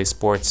the LA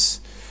sports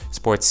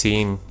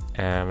scene,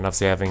 and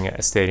obviously having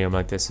a stadium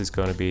like this is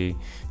going to be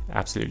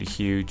absolutely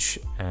huge.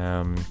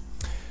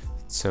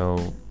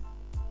 So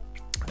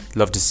I'd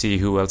love to see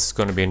who else is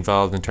going to be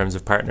involved in terms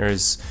of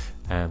partners,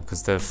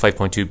 because the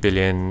 $5.2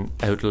 billion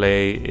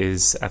outlay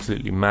is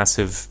absolutely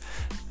massive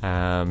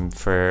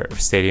for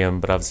stadium.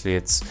 But obviously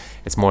it's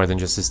more than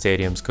just a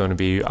stadium. It's going to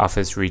be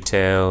office,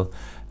 retail,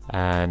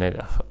 and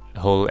a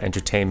whole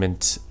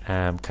entertainment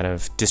kind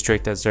of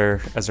district as they're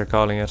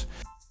calling it.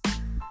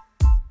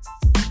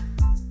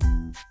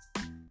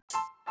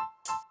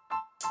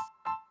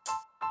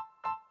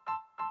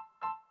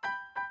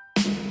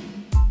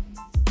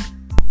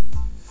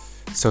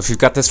 So if you've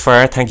got this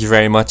far, thank you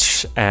very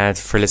much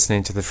for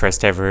listening to the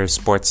first ever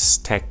Sports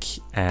Tech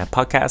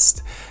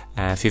podcast.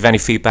 If you have any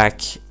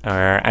feedback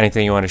or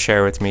anything you want to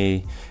share with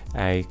me,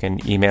 you can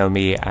email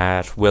me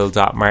at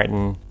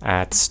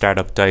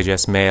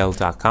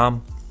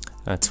will.martin@startupdigestmail.com.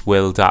 That's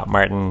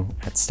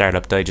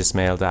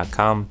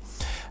will.martin@startupdigestmail.com.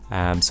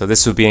 So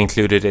this will be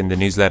included in the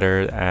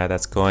newsletter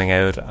that's going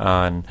out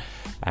on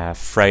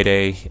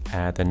Friday,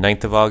 the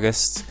 9th of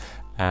August.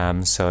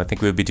 So I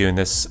think we'll be doing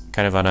this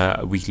kind of on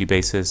a weekly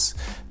basis.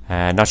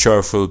 Not sure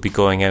if we'll be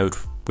going out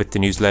with the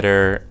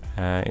newsletter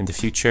in the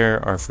future,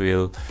 or if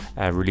we'll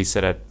release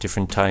it at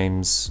different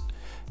times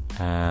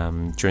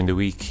during the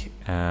week,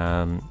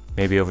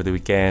 maybe over the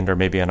weekend or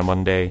maybe on a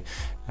Monday.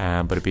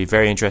 But it'd be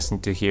very interesting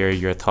to hear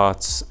your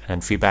thoughts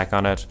and feedback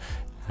on it.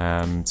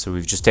 So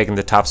we've just taken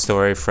the top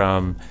story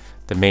from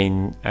the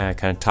main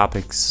kind of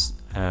topics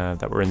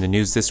that were in the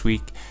news this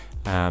week.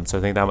 So I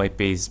think that might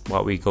be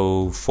what we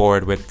go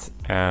forward with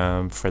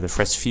for the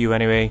first few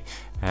anyway.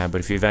 But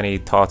if you have any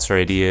thoughts or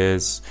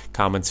ideas,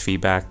 comments,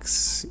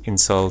 feedbacks,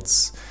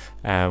 insults,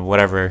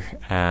 whatever,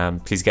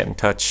 please get in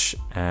touch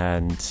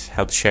and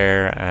help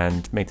share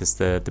and make this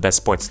the best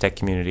sports tech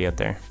community out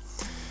there.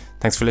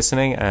 Thanks for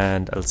listening,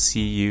 and I'll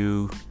see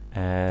you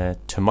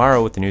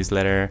tomorrow with the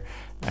newsletter,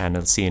 and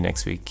I'll see you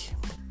next week.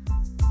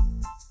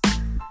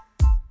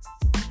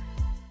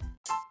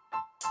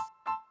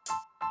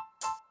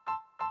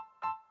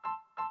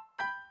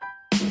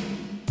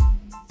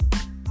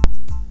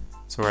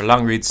 So our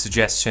long read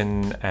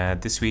suggestion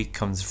this week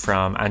comes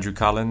from Andrew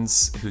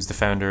Collins, who's the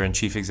founder and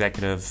chief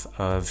executive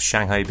of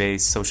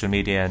Shanghai-based social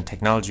media and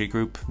technology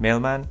group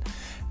Mailman.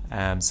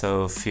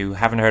 So if you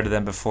haven't heard of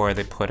them before,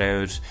 they put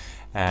out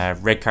a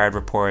Red Card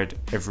report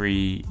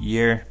every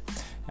year,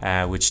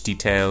 which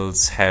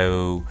details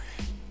how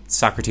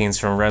soccer teams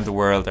from around the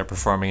world are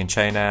performing in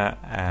China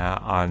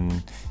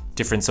on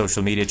different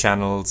social media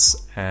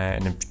channels,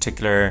 and in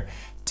particular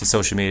to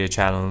social media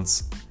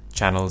channels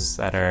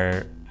that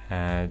are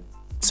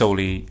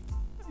solely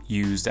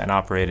used and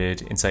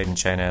operated inside in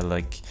China,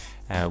 like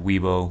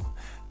Weibo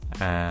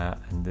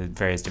and the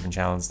various different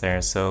channels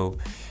there. So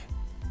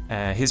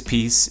his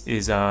piece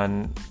is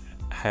on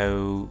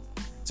how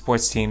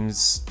sports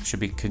teams should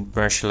be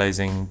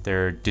commercializing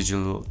their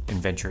digital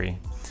inventory.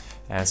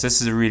 So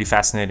this is a really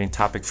fascinating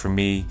topic for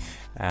me.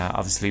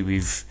 Obviously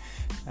we've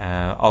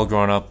all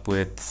grown up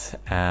with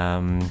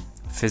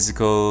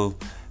physical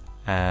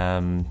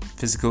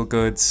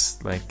goods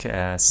like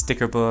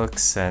sticker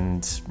books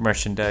and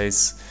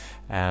merchandise.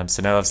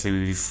 So now obviously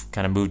we've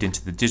kind of moved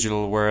into the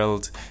digital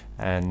world,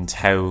 and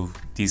how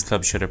these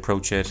clubs should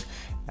approach it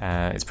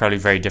is probably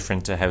very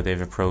different to how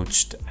they've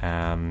approached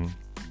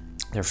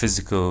their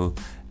physical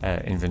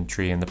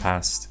inventory in the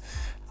past.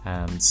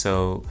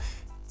 So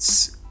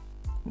it's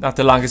not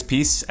the longest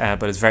piece,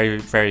 but it's very,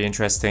 very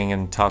interesting,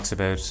 and talks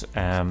about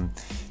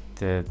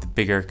the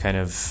bigger kind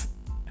of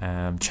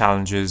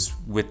challenges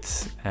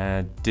with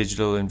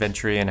digital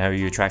inventory and how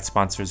you attract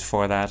sponsors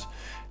for that.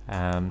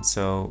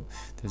 So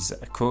there's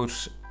a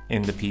quote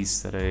in the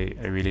piece that I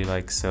really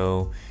like.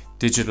 So,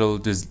 digital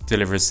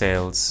delivers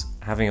sales.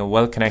 Having a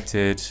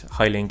well-connected,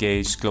 highly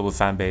engaged global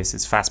fan base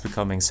is fast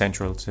becoming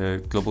central to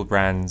global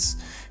brands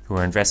who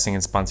are investing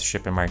in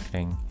sponsorship and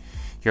marketing.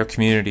 Your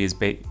community is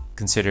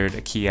considered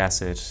a key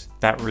asset.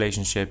 That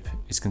relationship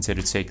is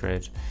considered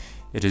sacred.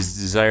 It is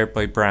desired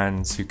by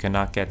brands who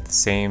cannot get the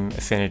same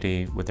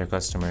affinity with their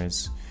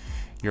customers.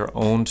 Your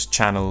owned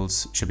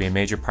channels should be a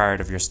major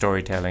part of your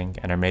storytelling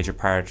and a major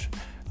part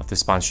of the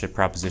sponsorship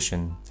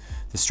proposition.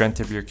 The strength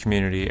of your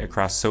community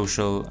across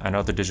social and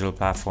other digital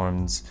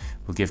platforms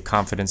will give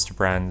confidence to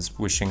brands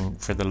wishing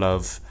for the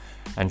love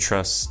and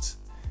trust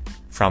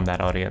from that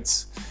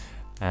audience.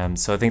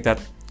 So I think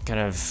that kind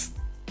of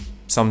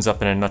sums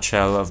up in a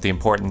nutshell of the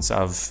importance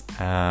of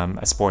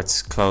a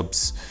sports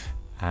club's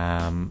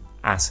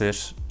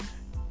asset,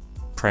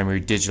 primary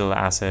digital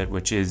asset,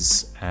 which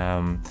is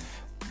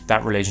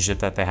that relationship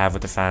that they have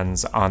with the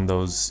fans on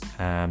those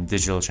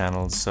digital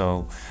channels.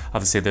 So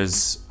obviously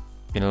there's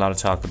been a lot of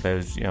talk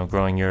about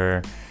growing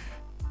your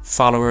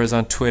followers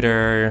on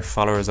Twitter,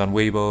 followers on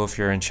Weibo if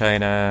you're in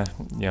China,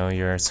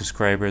 your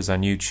subscribers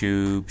on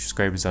YouTube,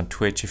 subscribers on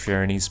Twitch if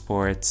you're in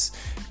esports,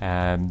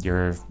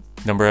 your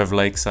number of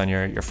likes on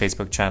your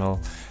Facebook channel.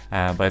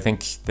 But I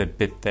think the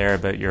bit there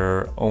about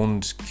your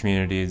owned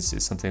communities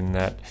is something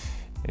that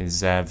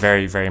is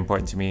very, very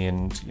important to me,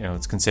 and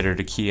it's considered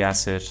a key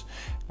asset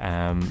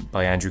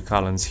by Andrew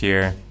Collins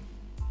here,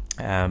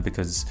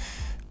 because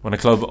when a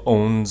club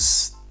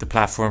owns the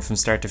platform from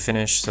start to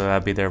finish, so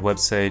that'd be their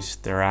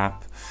website, their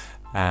app,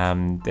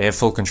 they have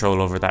full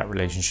control over that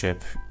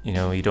relationship.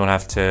 You don't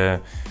have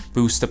to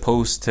boost a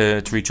post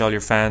to reach all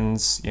your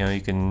fans.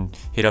 You can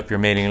hit up your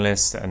mailing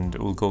list and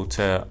it will go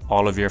to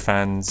all of your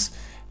fans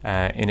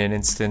in an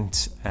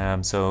instant.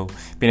 So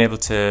being able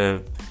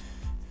to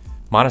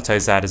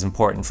monetize that is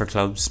important for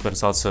clubs, but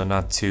it's also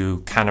not to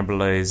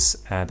cannibalize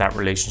that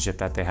relationship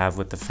that they have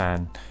with the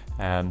fan.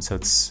 So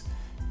it's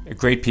a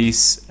great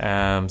piece,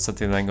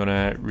 something that I'm going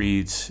to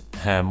read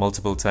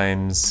multiple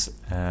times,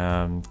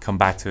 come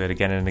back to it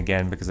again and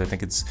again, because I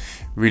think it's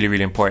really,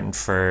 really important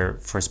for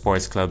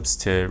sports clubs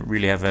to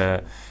really have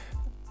a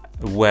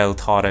well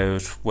thought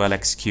out, well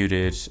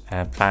executed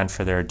plan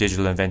for their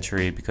digital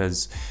inventory,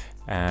 because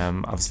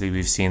obviously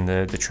we've seen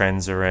the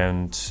trends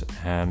around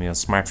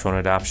smartphone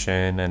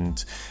adoption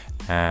and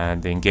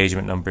the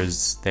engagement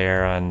numbers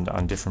there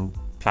on different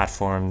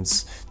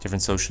platforms,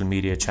 different social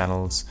media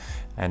channels,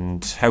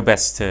 and how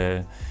best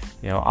to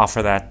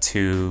offer that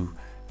to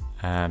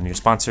your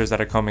sponsors that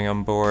are coming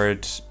on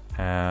board.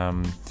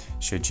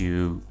 Should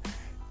you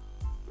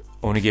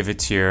only give it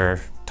to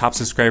your top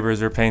subscribers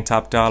who are paying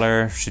top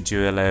dollar? Should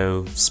you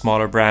allow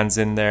smaller brands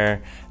in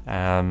there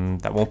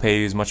that won't pay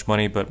you as much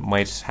money but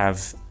might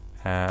have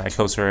a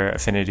closer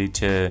affinity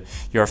to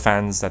your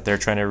fans that they're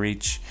trying to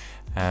reach?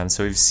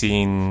 So we've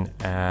seen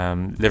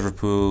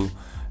Liverpool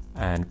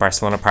and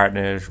Barcelona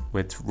partnered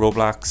with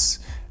Roblox,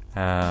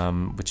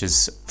 which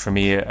is for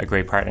me a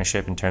great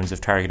partnership in terms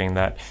of targeting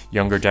that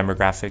younger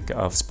demographic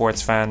of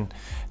sports fan.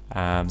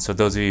 So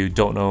those of you who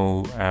don't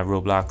know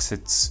Roblox,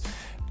 it's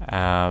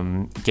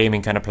a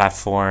gaming kind of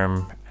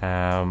platform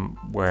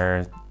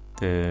where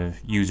the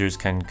users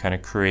can kind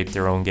of create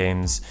their own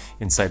games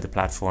inside the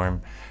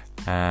platform.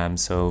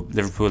 So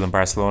Liverpool and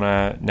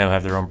Barcelona now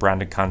have their own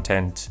branded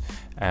content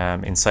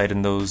inside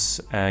in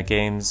those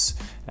games.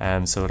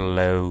 So it'll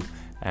allow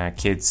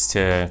kids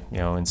to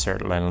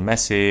insert Lionel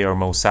Messi or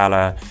Mo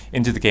Salah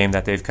into the game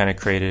that they've kind of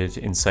created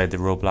inside the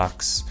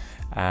Roblox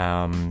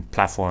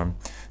platform.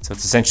 So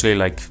it's essentially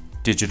like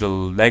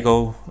digital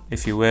Lego,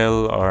 if you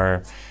will,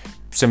 or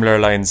similar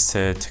lines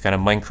to kind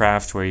of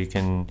Minecraft, where you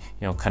can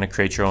kind of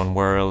create your own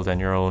world and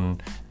your own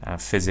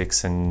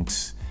physics and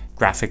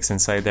graphics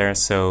inside there.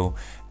 So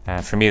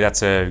for me,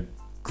 that's a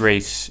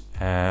great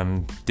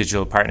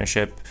digital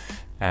partnership,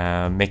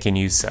 making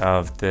use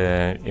of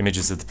the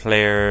images of the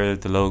player,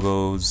 the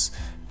logos,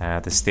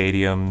 the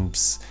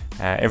stadiums,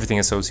 everything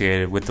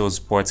associated with those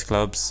sports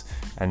clubs,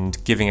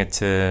 and giving it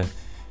to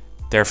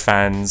their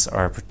fans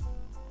or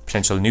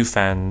potential new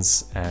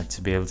fans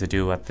to be able to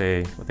do what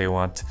they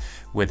want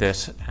with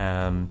it.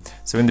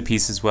 So in the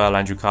piece as well,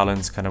 Andrew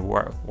Collins kind of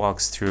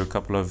walks through a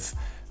couple of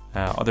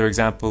other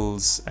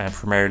examples,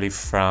 primarily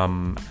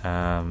from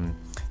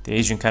the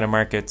Asian kind of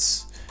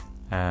markets.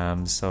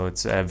 So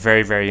it's a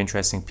very, very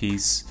interesting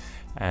piece,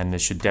 and it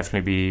should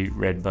definitely be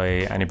read by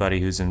anybody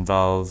who's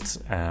involved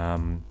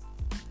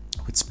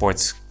with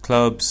sports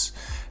clubs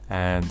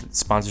and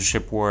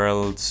sponsorship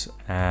world,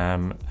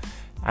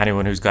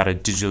 anyone who's got a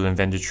digital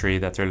inventory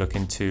that they're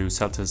looking to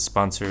sell to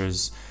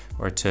sponsors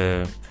or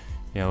to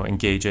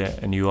engage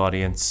a new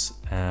audience.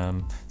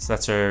 So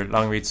that's our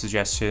long read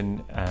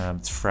suggestion.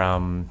 It's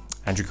from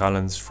Andrew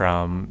Collins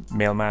from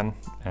Mailman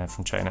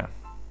from China.